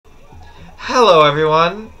Hello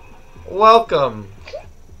everyone, welcome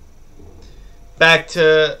back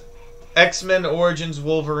to X-Men Origins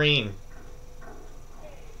Wolverine.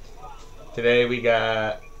 Today we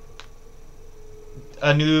got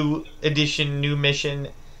a new edition, new mission,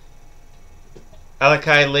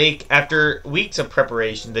 Alakai Lake. After weeks of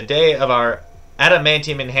preparation, the day of our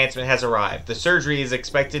ATAMANTIUM enhancement has arrived. The surgery is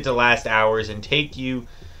expected to last hours and take you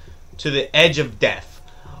to the edge of death.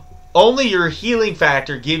 Only your healing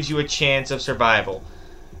factor gives you a chance of survival,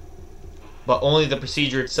 but only the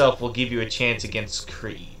procedure itself will give you a chance against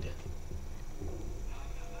Creed.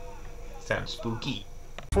 Sounds spooky.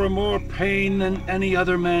 For more pain than any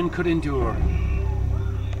other man could endure.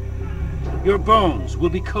 Your bones will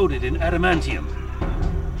be coated in adamantium.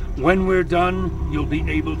 When we're done, you'll be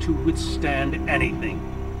able to withstand anything,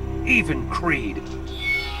 even Creed.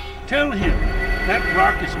 Tell him that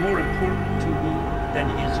rock is more important to me than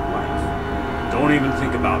his life. Don't even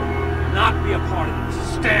think about it. Not be a part of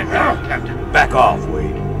this. Stand down, Captain. Back off,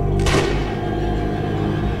 Wade.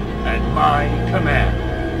 At my command.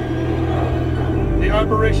 The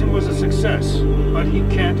operation was a success, but he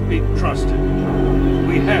can't be trusted.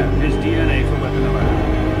 We have his DNA for Weapon 11.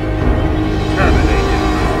 Terminate him.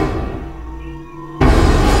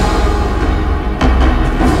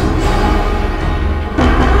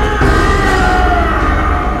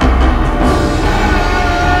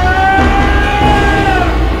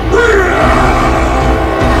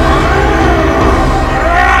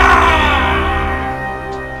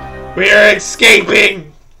 We are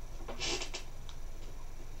escaping!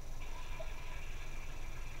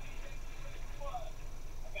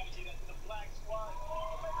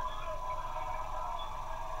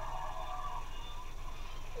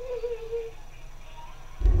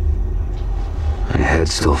 My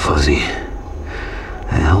head's still fuzzy.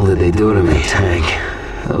 The hell did they do to me? Tank.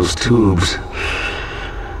 Those tubes.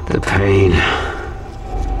 The pain.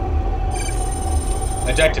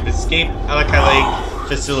 Objective: escape Alakai Lake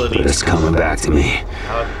facility. But it's coming back to me.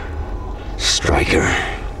 Stryker.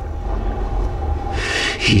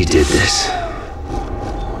 He did this.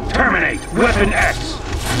 Terminate Weapon X!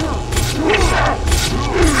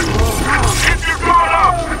 Keep your guard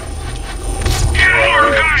up! Get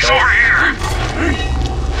more guys over here!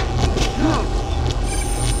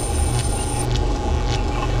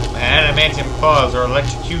 Adamantium claws are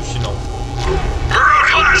electrocutional. We're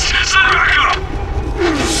class! Send back up!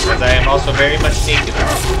 Because I am also very much taken.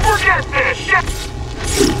 Forget this! Shit!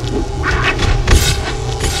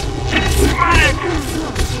 Medic!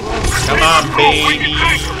 Come on, baby!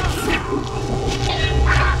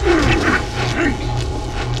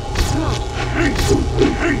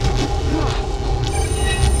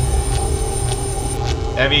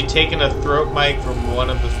 Have you taken a throat mic from one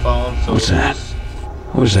of the fallen soldiers? What's that?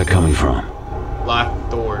 Where's that coming from? Locked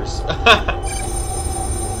doors.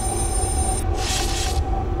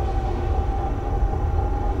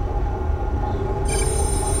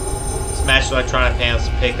 Smash electronic panels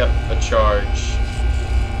to pick up a charge.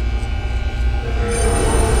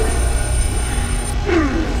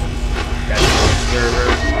 Got the observer.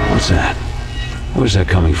 What's that? Where's that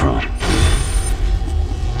coming from?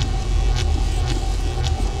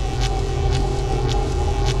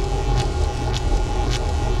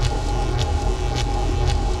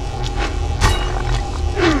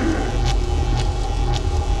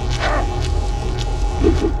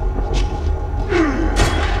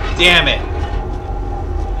 Damn it!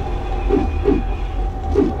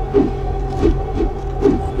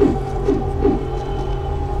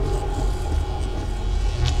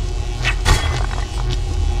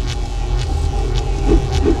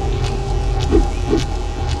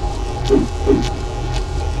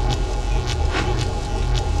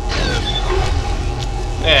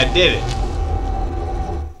 Yeah, I did it.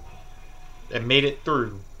 I made it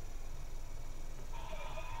through.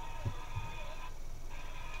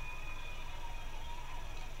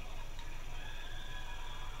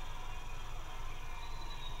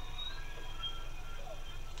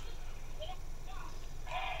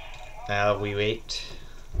 Now we wait.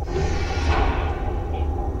 Oh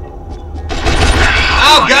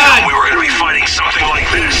God! We were gonna be fighting something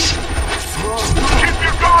like this. Keep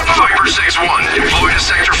your guard up! Viper 6-1, deploy to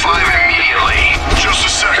Sector 5 immediately. Just a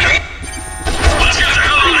second. Let's get the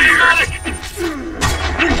hell out of here!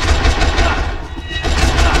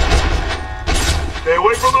 Stay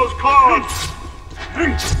away from those cars!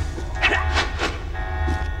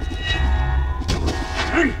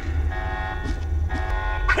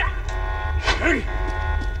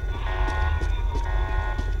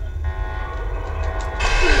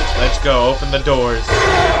 Let's go, open the doors.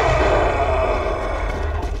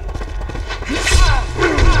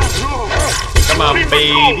 Come on, baby.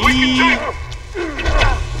 What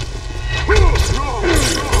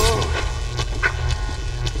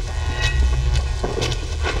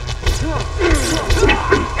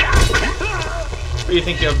do you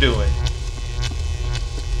think you're doing?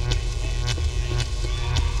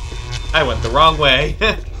 I went the wrong way.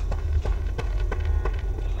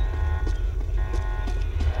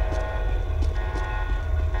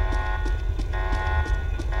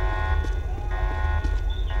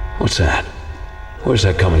 What's that? Where's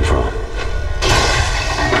that coming from?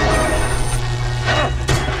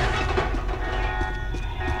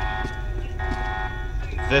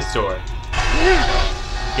 This door.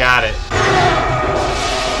 Got it.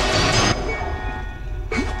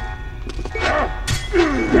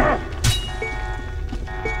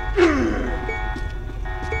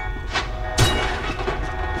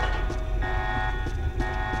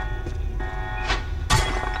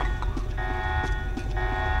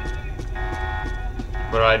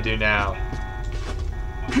 What do I do now?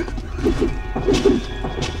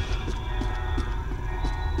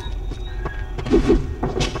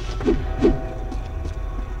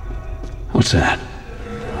 What's that?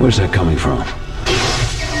 Where's that coming from?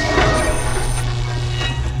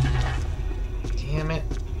 Damn it.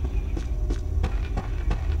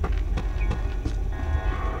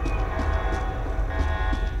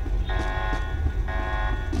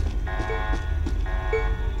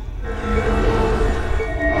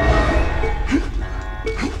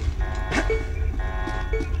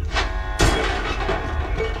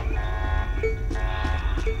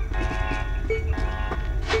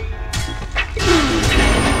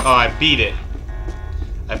 Oh, I beat it.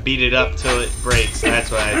 I beat it up till it breaks. That's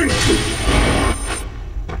what I did.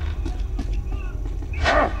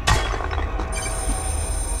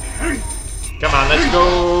 Come on, let's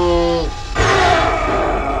go.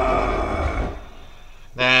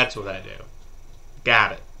 That's what I do.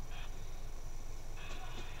 Got it.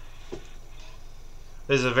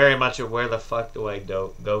 This is a very much a where the fuck do I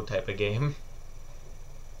go type of game.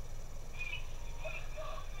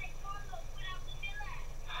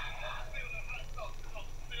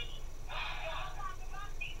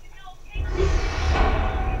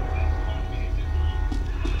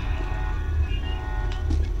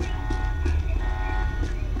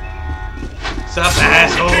 What's up,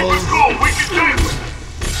 assholes?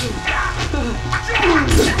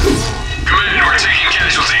 Command, we're taking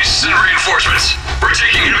casualties. Send reinforcements. We're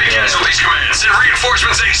taking heavy casualties, Command. Send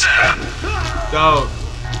reinforcements ASAP. Go.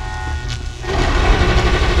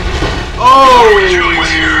 Oh! What are we dealing with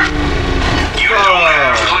here? You don't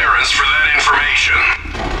have clearance for that information.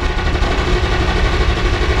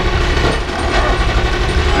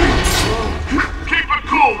 Keep it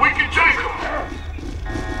cool. We can take them.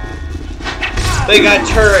 They got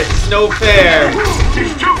turrets, no fair.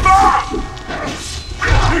 He's too fast!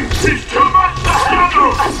 He's too much to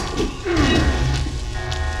handle!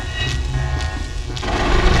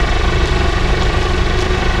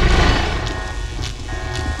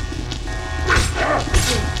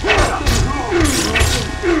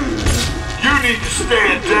 You need to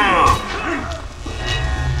stand down!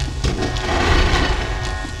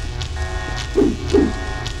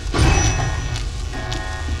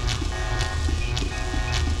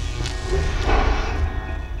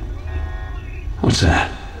 What's that?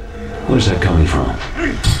 Where's that coming from?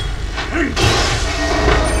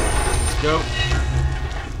 Go.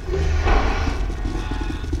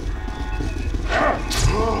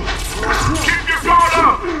 Keep your guard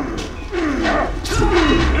up!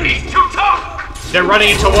 He's too tough! They're running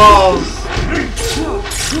into walls. You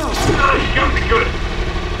gotta be good.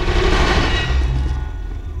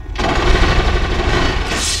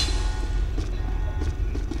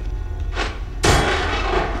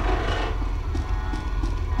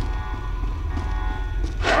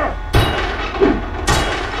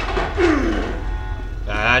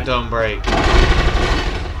 That don't break. Move!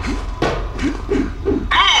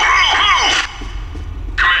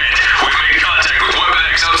 Command, we've made contact with Weapon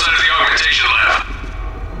X outside of the augmentation lab.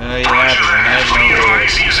 No, you haven't. I have no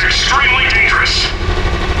Advise idea. he is extremely dangerous.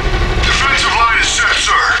 Defensive line is set,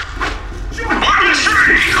 sir. Weapons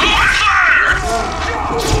free! Open fire!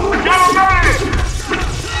 Get him ready!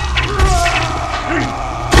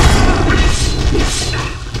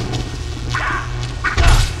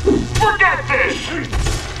 Forget this!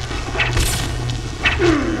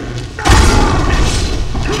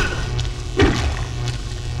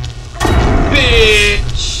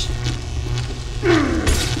 Bitch!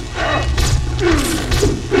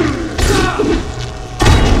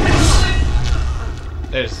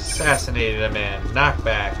 They just assassinated a man.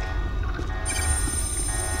 Knockback.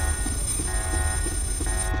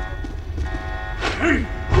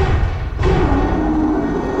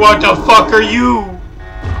 What the fuck are you?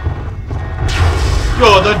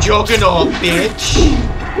 You're the Juggernaut, bitch.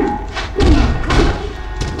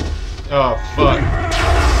 Oh, fuck.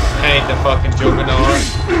 I ain't the fucking Juggernaut.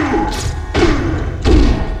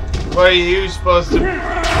 What are you supposed to...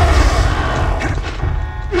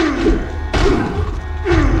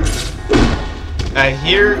 I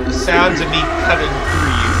hear sounds of me cutting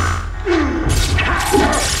through you.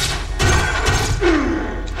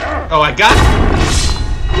 Oh, I got it.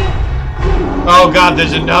 Oh god,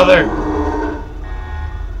 there's another.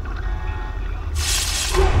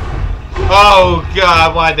 Oh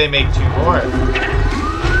god, why'd they make 2 more?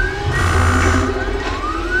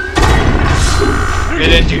 They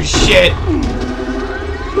didn't do shit.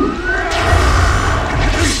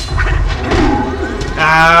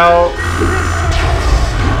 Ow.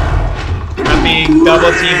 I'm being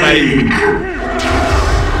double teamed by...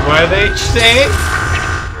 What are they saying?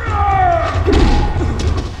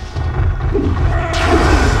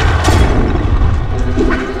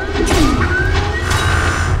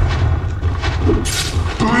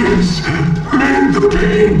 Please, make the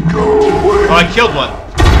pain go away. Oh, I killed one.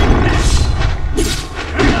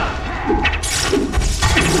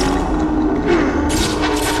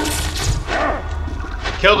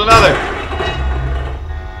 Killed another.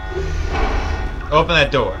 Open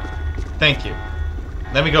that door. Thank you.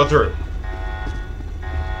 Let me go through.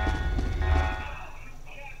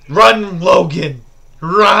 Run, Logan.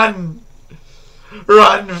 Run.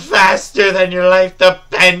 Run faster than your life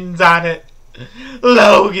depends on it.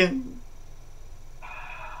 Logan.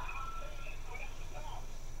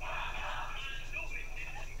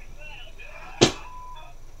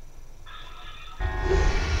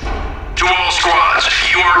 To all squads,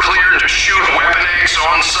 you are cleared to shoot Weapon X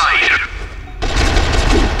on sight.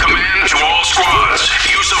 Command to all squads,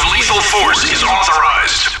 use of lethal force is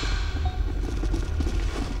authorized.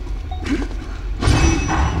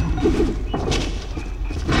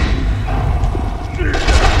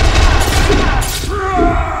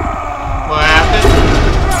 What happened?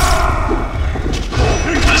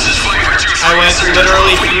 This is Flavor 2-3. I went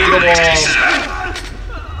literally through the wall.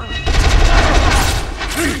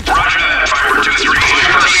 Roger that, Flavor 2-3.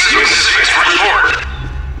 Flavor 6-6, report.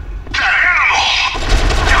 That animal!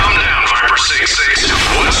 Calm down, Viper 6-6.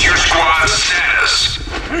 What's your squad's status?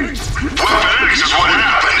 Weapon X is what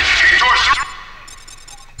happened. He tore through...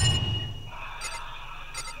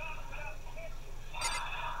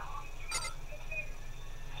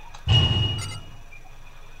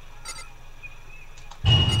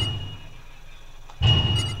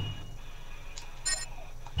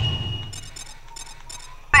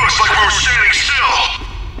 Looks like we were standing still.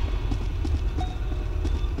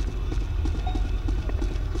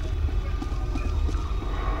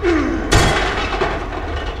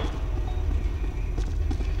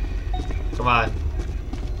 Come on.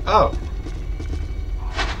 Oh.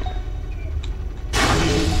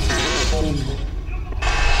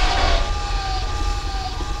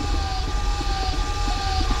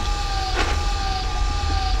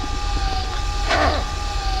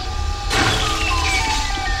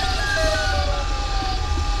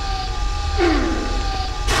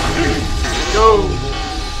 Go.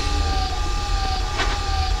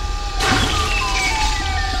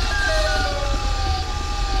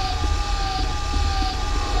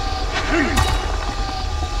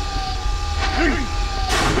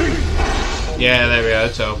 Yeah, there we go.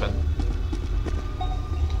 It's open.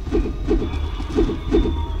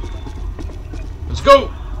 Let's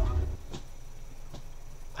go.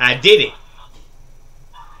 I did it.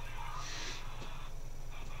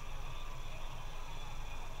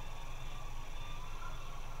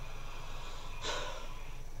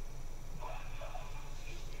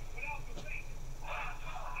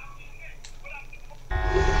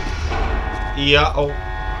 Yeah. Oh.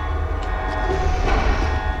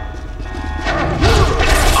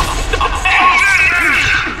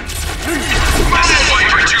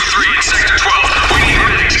 Viper 2-3 in Sector 12. We need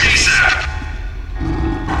medics ASAP.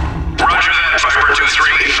 Roger that, Viper 2-3.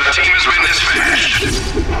 The team has been dispatched.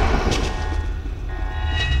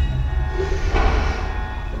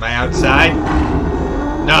 Am I outside?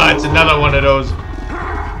 No, it's another one of those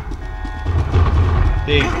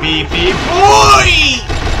big beefy boy.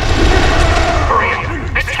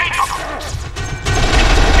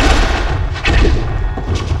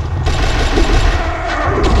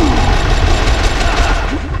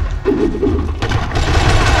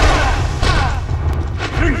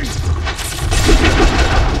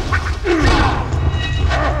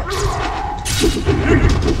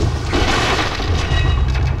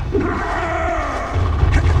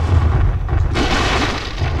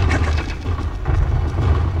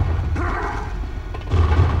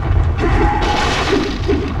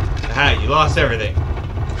 lost everything.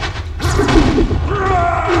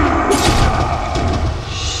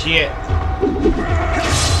 Shit.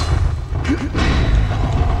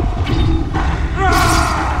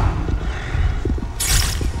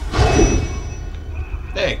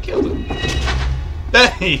 There, killed him.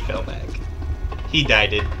 He fell back. He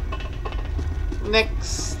died it.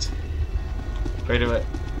 Next. Wait a minute.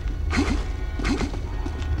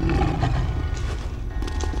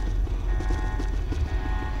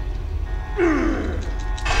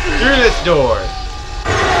 Through this door.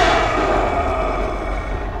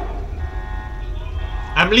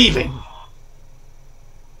 I'm leaving.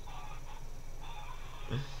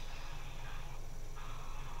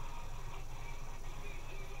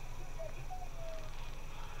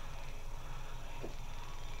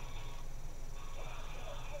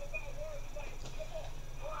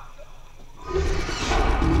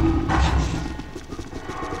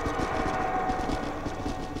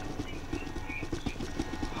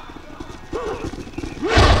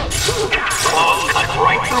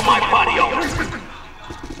 Right through my body.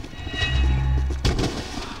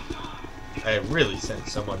 I really sent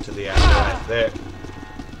someone to the afterlife there.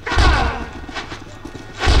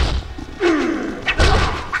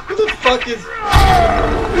 Who the fuck is...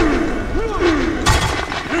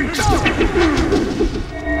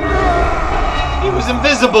 He was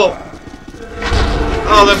invisible!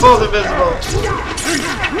 Oh, they're both invisible!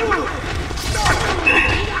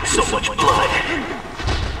 So much blood.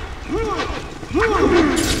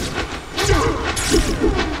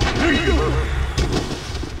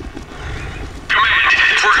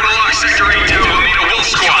 We're gonna lock Sector 8 down. We'll need a wolf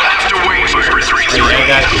squad. Have to wait. Viper 3-3.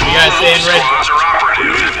 Hey, you guys stay in red. Squads are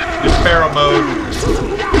operative. Do feral mode.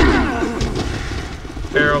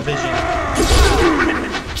 Feral vision.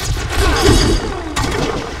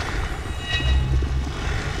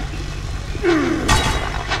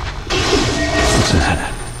 What's that?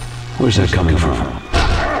 Where's that coming from?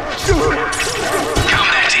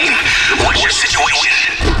 Combat team, what's your situation?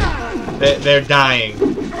 They're dying.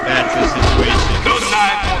 That's the situation. Those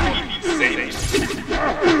knives will keep you safe.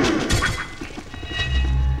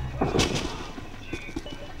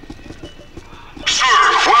 Sir,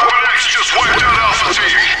 Weapon X just wiped out Alpha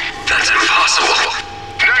Team. That's impossible.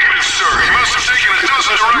 Negative, sir. He must have taken a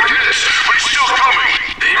dozen direct hits, but he's still coming.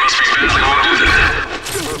 He must be badly wounded.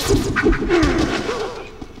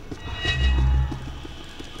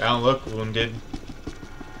 I don't look wounded.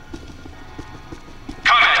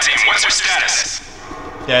 Combat team, what's your status?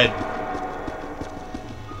 Dead.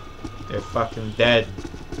 They're fucking dead.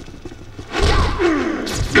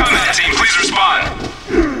 Combat team, please respond.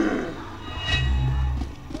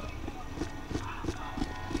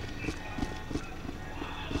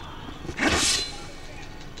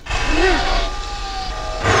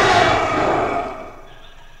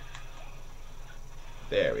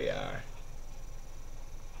 There we are.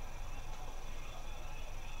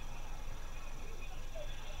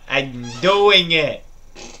 I'm doing it.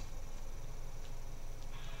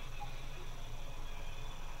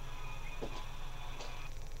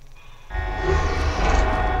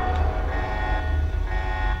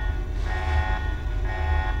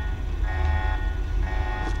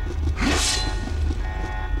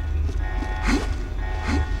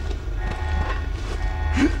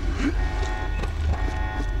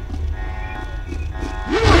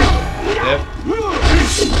 Yep.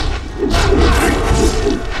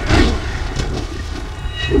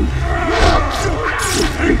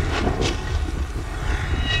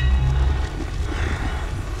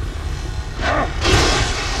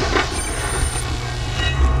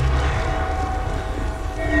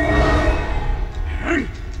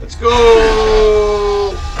 Let's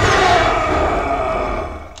go!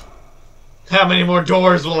 How many more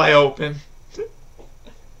doors will I open?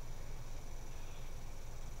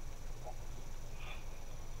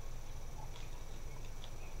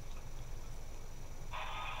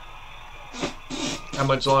 How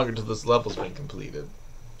much longer till this level's been completed?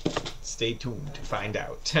 Stay tuned to find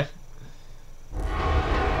out.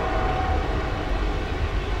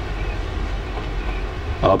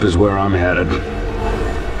 Up is where I'm headed.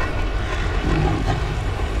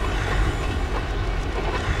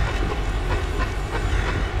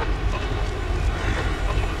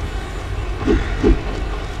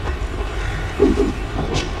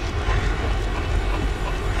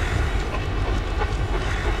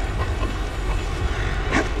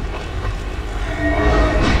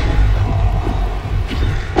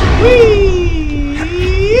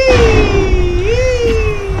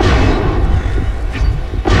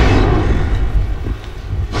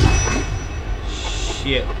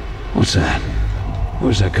 Shit. What's that?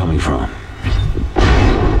 Where's that coming from?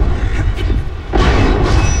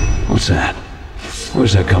 What's that?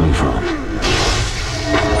 Where's that coming from?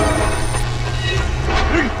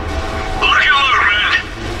 Look and load, man.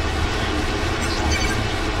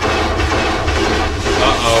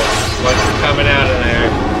 Uh-oh. What's coming out of there?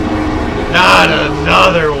 Not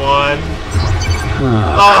another one.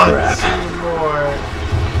 Oh, crap. 2 more.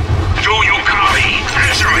 Do you copy?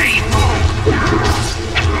 Answer me.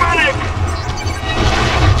 Medic!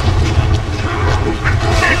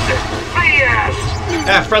 Listen, BS!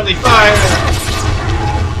 Ah, friendly fire.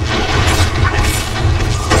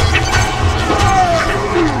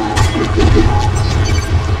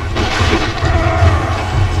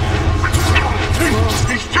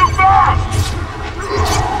 He's too fast!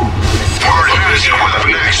 Word has it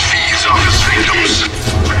Weapon X feeds off his victims.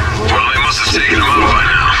 Well, they must have taken him out by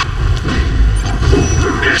now.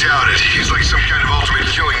 I doubt it. He's like some kind of ultimate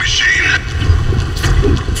killing machine.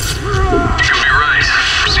 Could be right.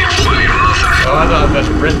 Seen plenty of nothing. Oh, I thought that's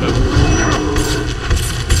rhythm.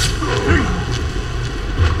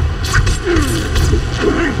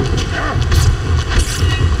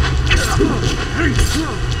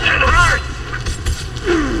 It hurts!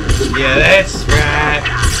 Yeah, that's right.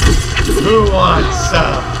 Who wants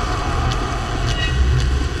some?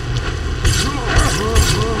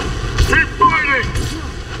 Keep fighting!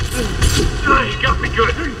 You got me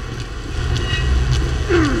good.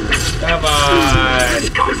 Come on. This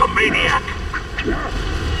guy's a maniac.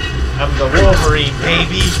 I'm the Wolverine,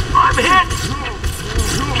 baby. I'm hit!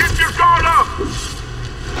 Keep your guard up!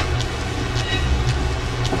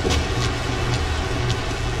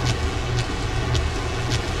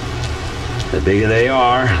 The bigger they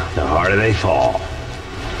are, the harder they fall.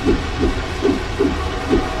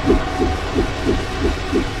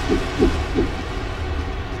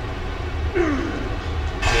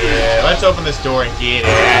 Yeah, let's open this door and get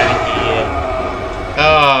out of here.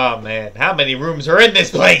 Oh, man. How many rooms are in this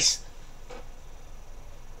place?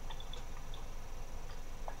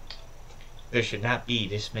 There should not be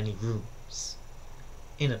this many rooms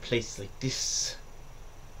in a place like this.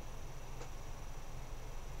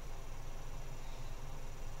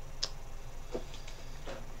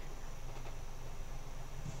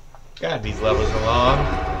 God, these levels are long.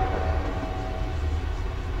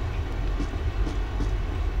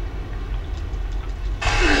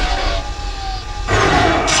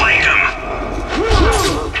 Flank him!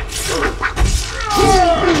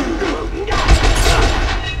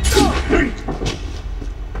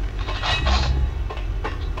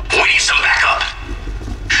 We need some backup.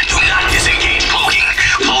 Do not disengage cloaking.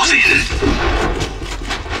 Close in.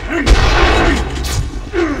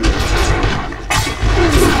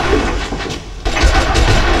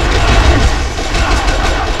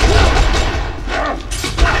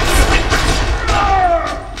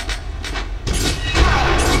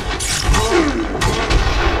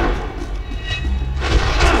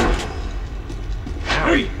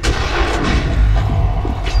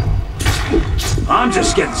 I'm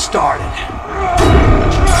just getting started.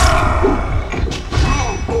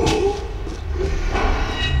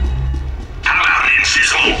 How about an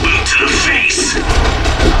invisible boot to the face?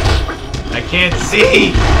 I can't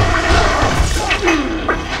see.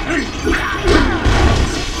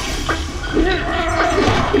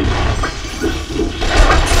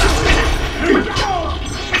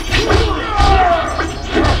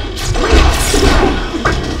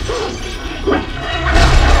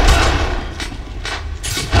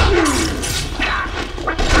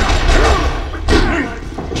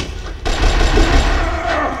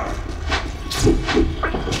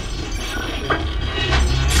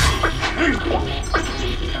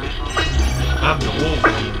 I'm the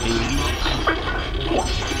Wolverine, baby.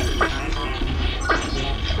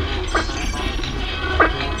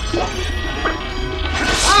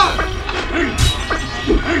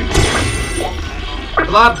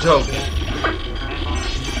 Blob token.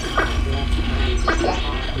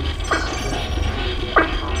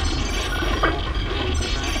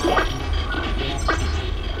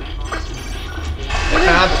 I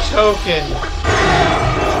found the token.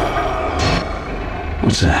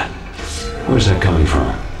 What's that? Where's that coming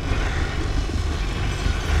from?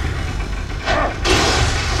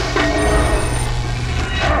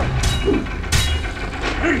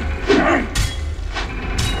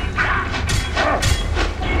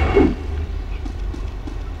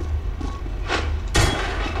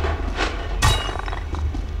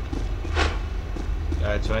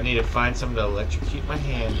 Alright, so I need to find something to electrocute my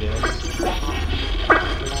hand in.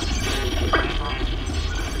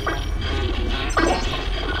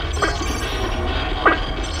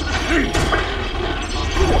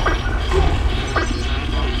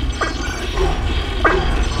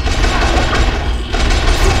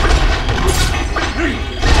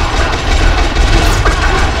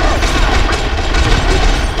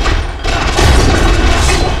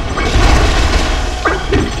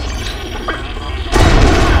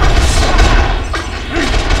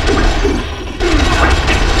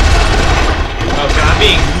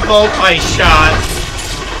 multi-shot.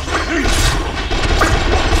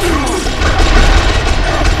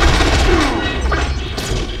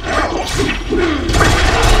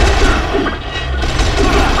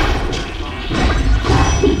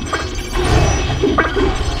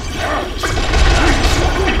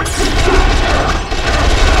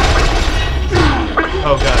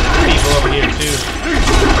 Oh god, there's people over here too.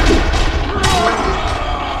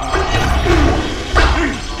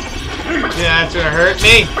 Yeah, that's gonna hurt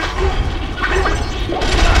me.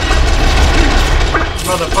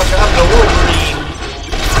 Motherfucker, I'm the Wolverine.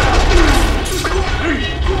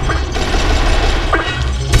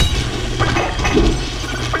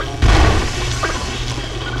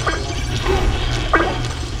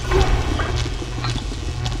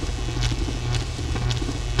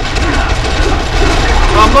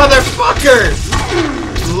 Oh, motherfucker!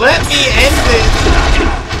 Let me end this!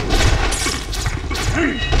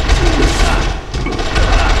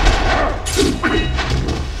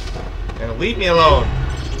 Now leave me alone.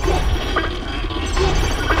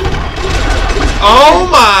 Oh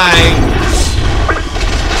my!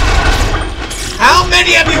 How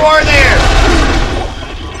many of you are there?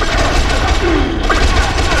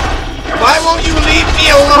 Why won't you leave me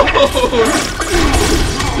alone?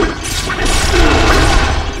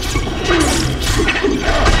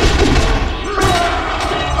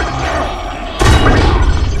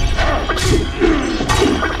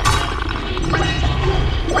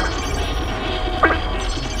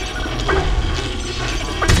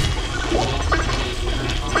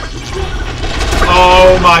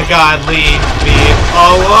 Oh my god, leave me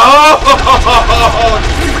alone!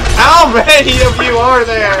 How many of you are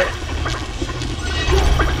there?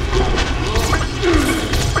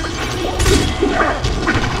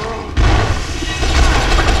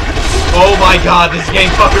 Oh my god, this is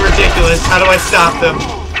getting fucking ridiculous. How do I stop them?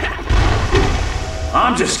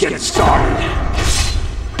 I'm just getting started.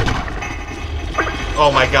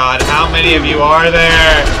 Oh my god, how many of you are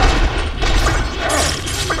there?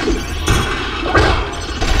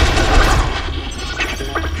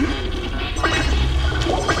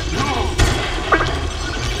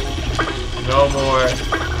 No more.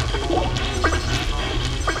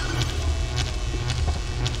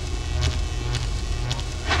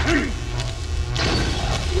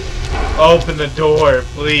 Open the door,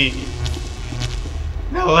 please.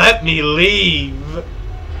 Now let me leave.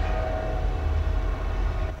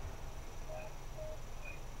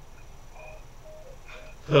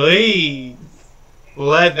 Please.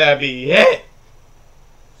 Let that be it.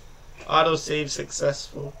 Autosave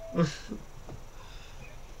successful.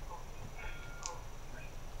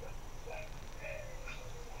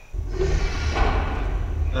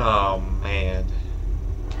 Oh man.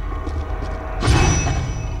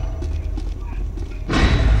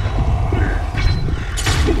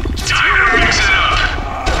 Time to mix it up.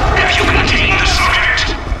 If you contain the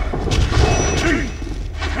subject.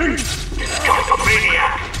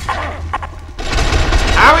 Maniac.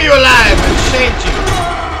 How are you alive? I saved you.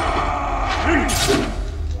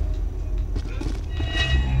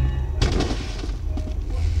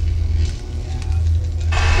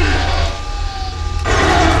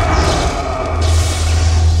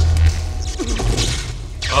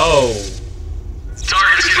 Oh.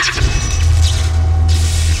 Targets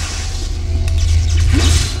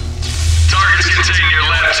contain near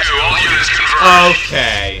Lab 2. All units converge.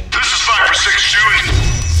 Okay. This is 546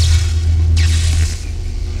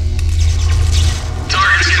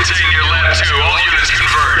 Targets contain near Lab 2. All units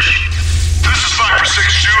converge. This is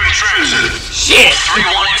 546 in transit. Shit. 3-1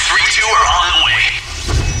 and 3-2 are on the way.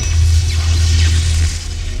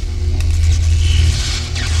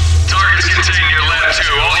 Targets contain near Lab 2.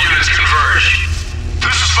 All units converge.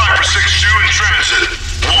 This is 546 in transit.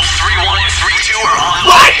 Wolf 3-1 and 3-2 are on the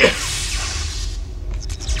way. What?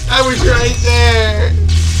 I was right there.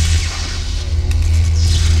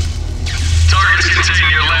 Targets contain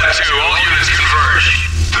near Lab 2. All units converge.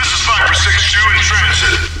 This is 546 in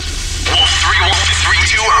transit. Wolf 3-1 and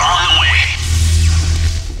 3-2 are on the way.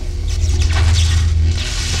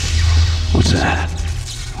 What's that?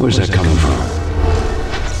 Where's that coming from?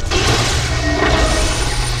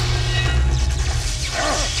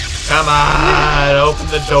 Come on, open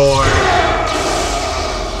the door.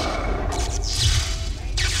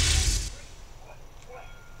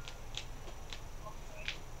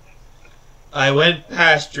 I went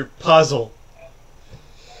past your puzzle.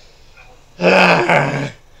 You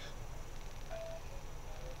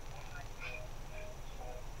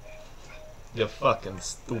fucking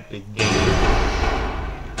stupid game.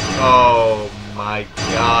 Oh my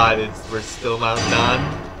god, we're still not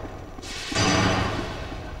done.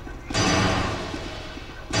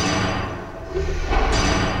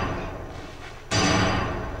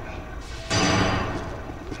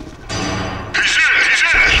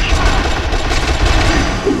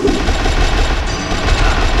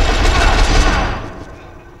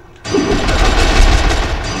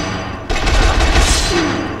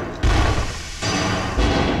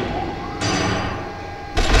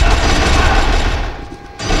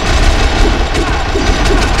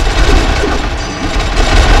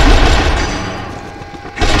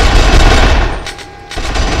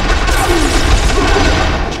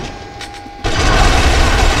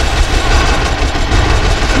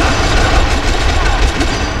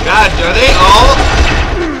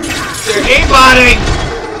 Aimbotting!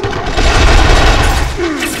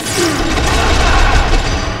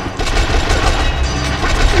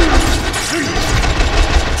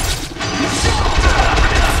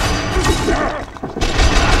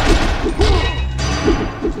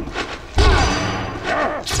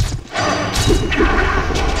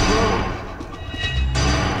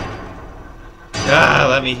 Ah,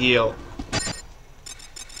 let me heal.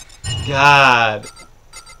 God.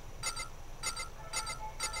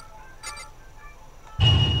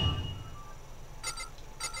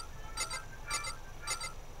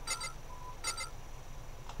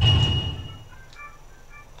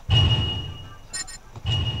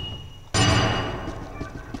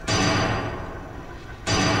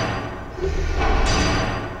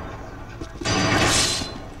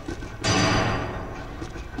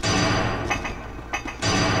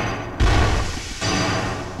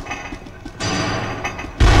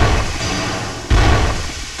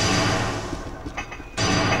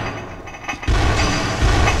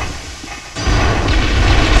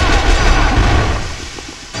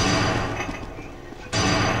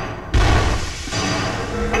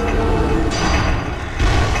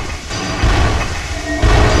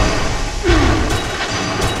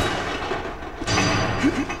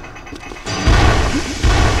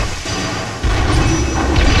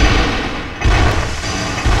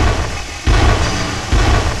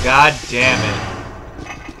 God damn it.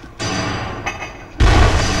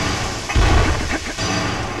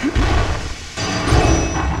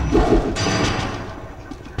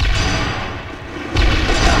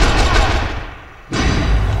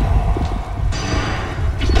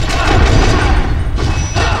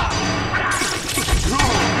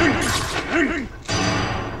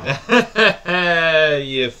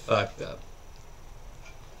 You fucked up.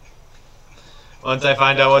 Once I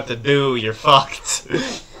find out what to do, you're fucked.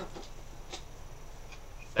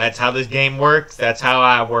 That's how this game works. That's how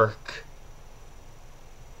I work.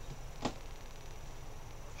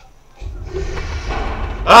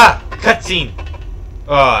 Ah! Cutscene!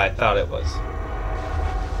 Oh, I thought it was.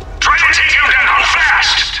 Try to take him down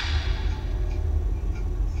fast!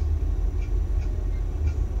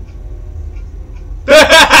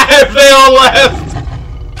 They all left!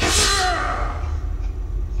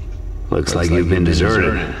 Looks like you've been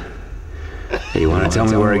deserted. Hey, you want to tell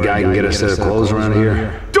me where a guy can get a set of clothes around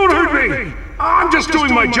here? Don't hurt me! I'm just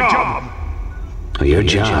doing my job! Oh, your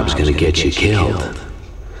job's gonna get you killed.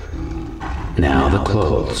 Now the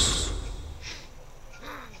clothes.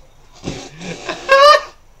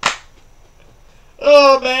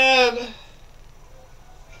 Oh, man.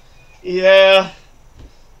 Yeah.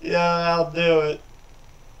 Yeah, I'll do it.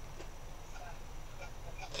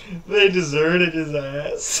 They deserted his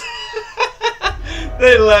ass.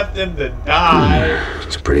 They left him to die.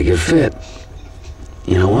 It's a pretty good fit.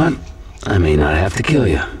 You know what? I may not have to kill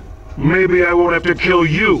you. Maybe I won't have to kill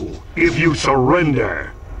you if you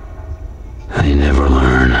surrender. I never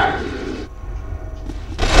learn.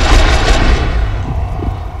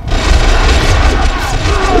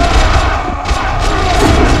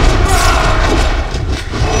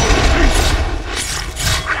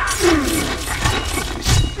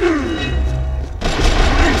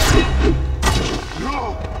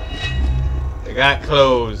 They got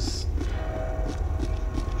clothes.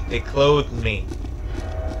 They clothed me.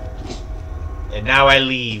 And now I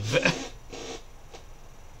leave.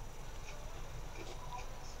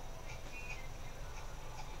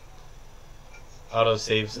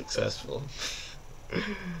 Autosave successful.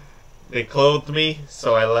 They clothed me,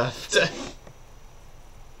 so I left.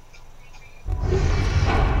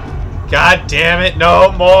 God damn it,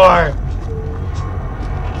 no more!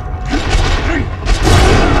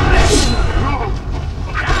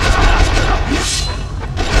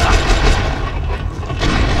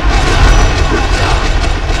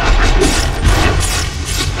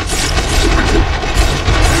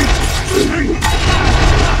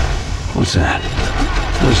 What's that?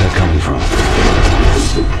 Where's that coming from?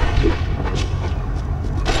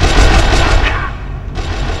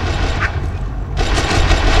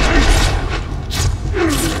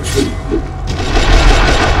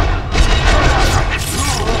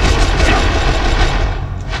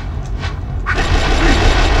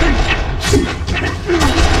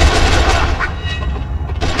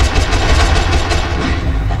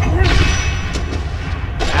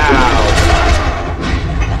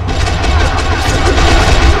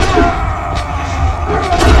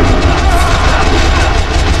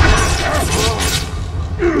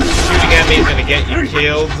 Get you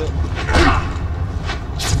killed.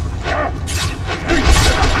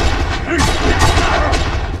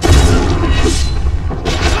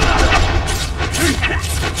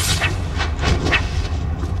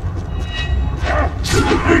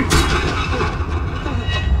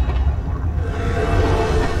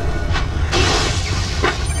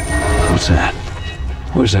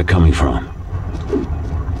 Where's that coming from?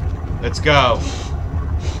 Let's go.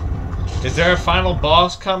 Is there a final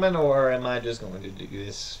boss coming, or am I just going to do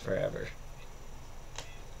this forever?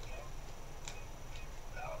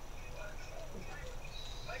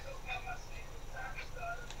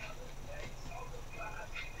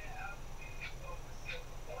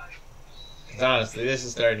 Because honestly, this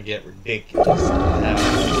is starting to get ridiculous.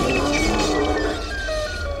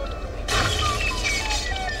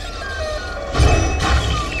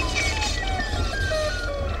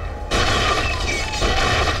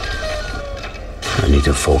 I need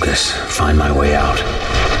to focus, find my way out.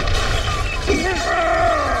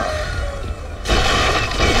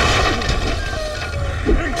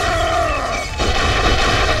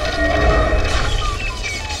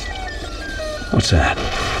 What's that?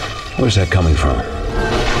 Where's that coming from?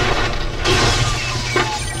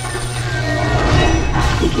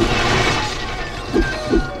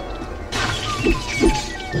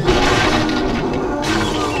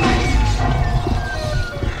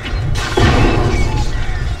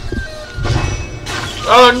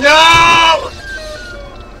 Oh no!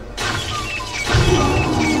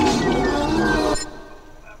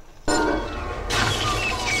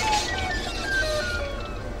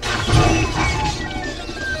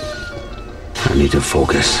 I need to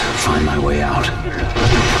focus, find my way out.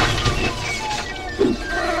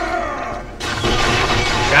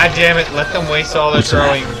 God damn it, let them waste all their What's that?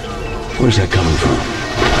 throwing. Where's that coming from?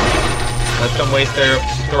 Let them waste their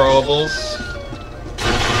throwables.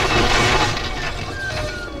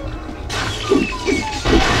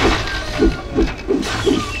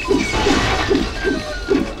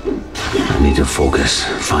 I need to focus,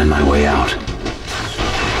 find my way out.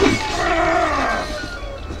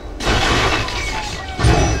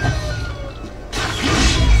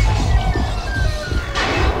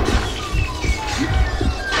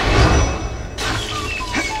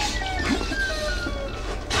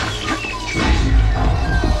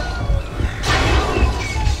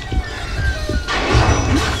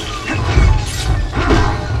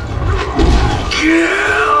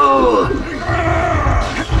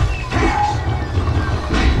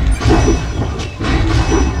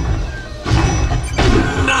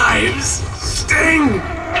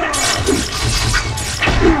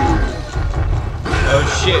 Oh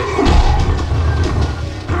shit.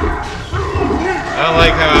 I don't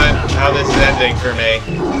like how this is ending for me.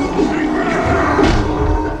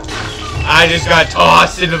 I just got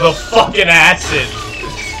tossed into the fucking acid.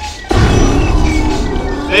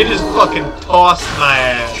 They just fucking tossed my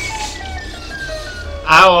ass.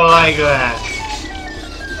 I don't like that.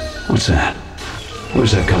 What's that?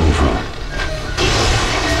 Where's that coming from?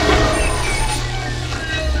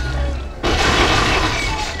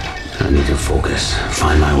 I need to focus,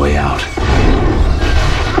 find my way out.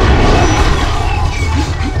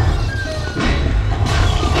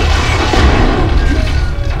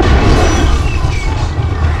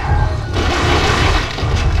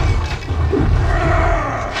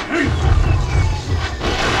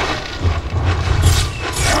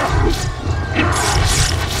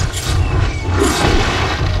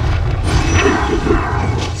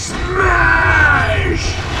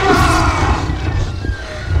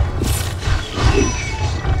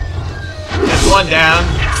 One down.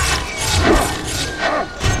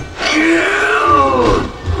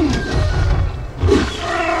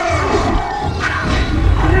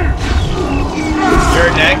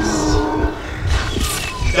 You're next.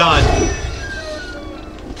 Done.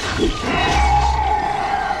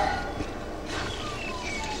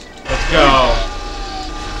 Let's go.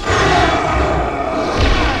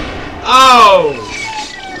 Oh!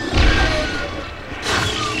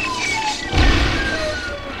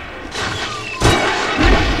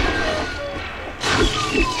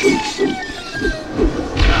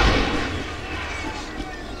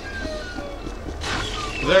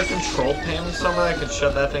 Is there a control panel somewhere that could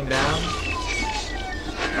shut that thing down?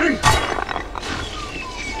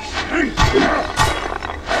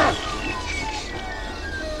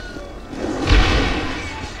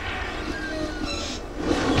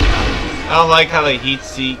 I don't like how they heat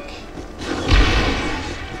seek.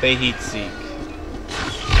 They heat seek.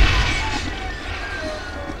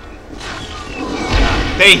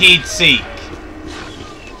 They heat seek.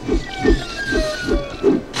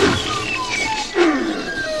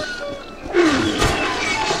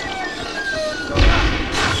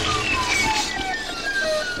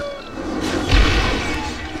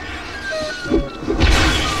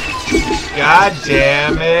 God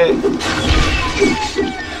damn it.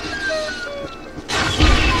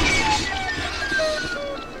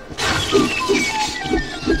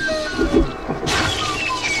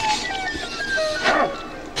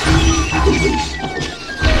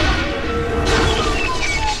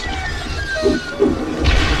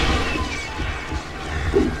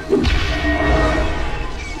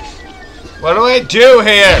 What do I do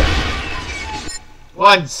here?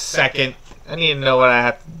 1 second. I need to know what I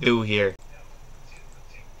have to do here.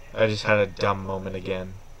 I just had a dumb moment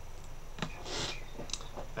again.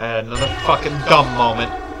 I had another fucking dumb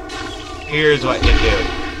moment. Here's what you do.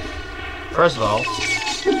 First of all,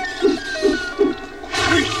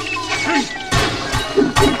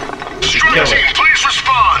 Strike team, please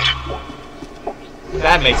respond.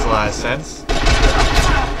 that makes a lot of sense.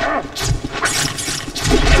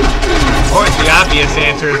 Of course, the obvious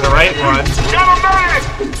answer is the right one. Got a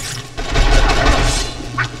medic!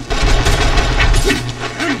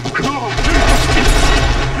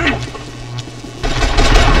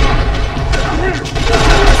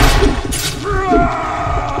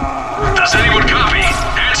 Does anyone copy?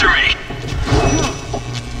 Answer me.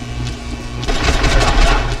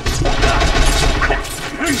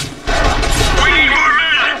 We need more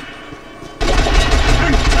men!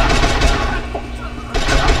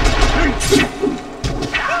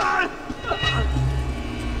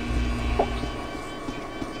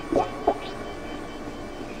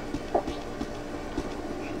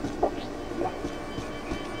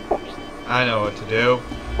 I know what to do.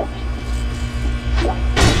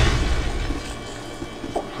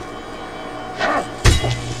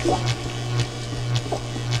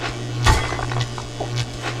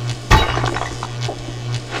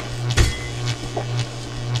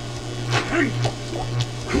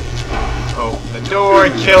 Open the door,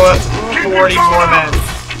 kill us. 40 more men.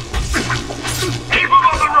 Keep them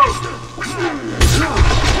on the roof!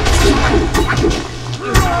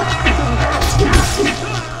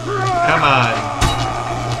 Come on.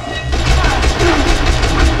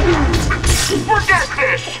 Forget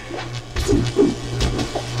this!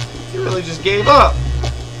 You really just gave up.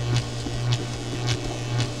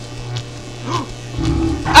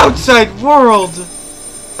 Outside world!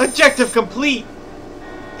 Objective complete!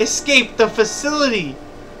 Escape the facility!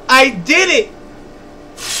 I did it!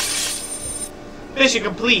 Mission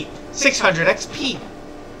complete. 600 XP.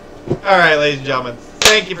 Alright, ladies and gentlemen.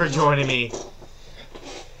 Thank you for joining me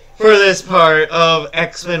for this part of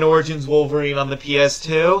X-Men Origins Wolverine on the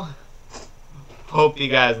PS2. Hope you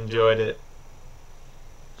guys enjoyed it.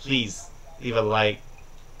 Please leave a like.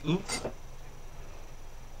 Oops.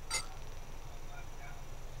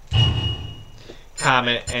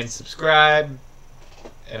 Comment and subscribe.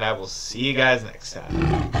 And I will see you guys next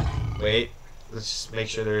time. Wait, let's just make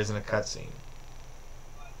sure there isn't a cutscene.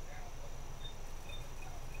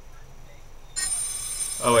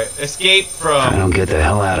 Oh wait, escape from If I don't get the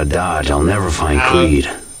hell out of Dodge, I'll never find Creed.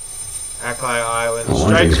 Akli Island.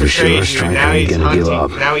 One thing's for sure, Stryker ain't gonna give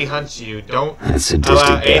up. Now he hunts you. Don't That allow sadistic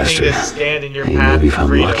anything bastard. to stand in your Hey, path maybe of if I'm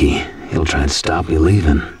freedom. lucky, he'll try and stop me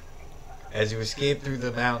leaving. As you escape through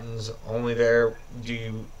the mountains, only there do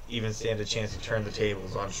you even stand a chance to turn the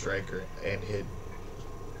tables on Stryker and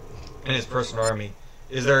his personal army.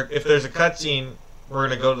 If there's a cutscene, we're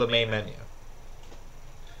gonna go to the main menu.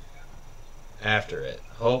 After it,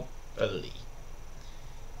 hopefully.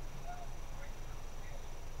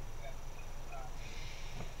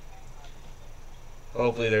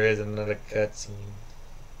 Hopefully there is another cutscene.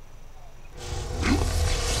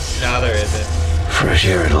 No, there isn't. Fresh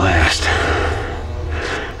air at last.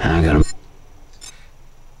 I gotta...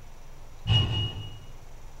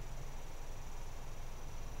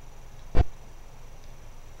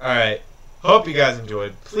 Alright. Hope you guys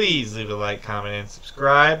enjoyed. Please leave a like, comment, and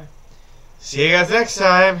subscribe. See you guys next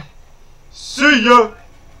time. See ya!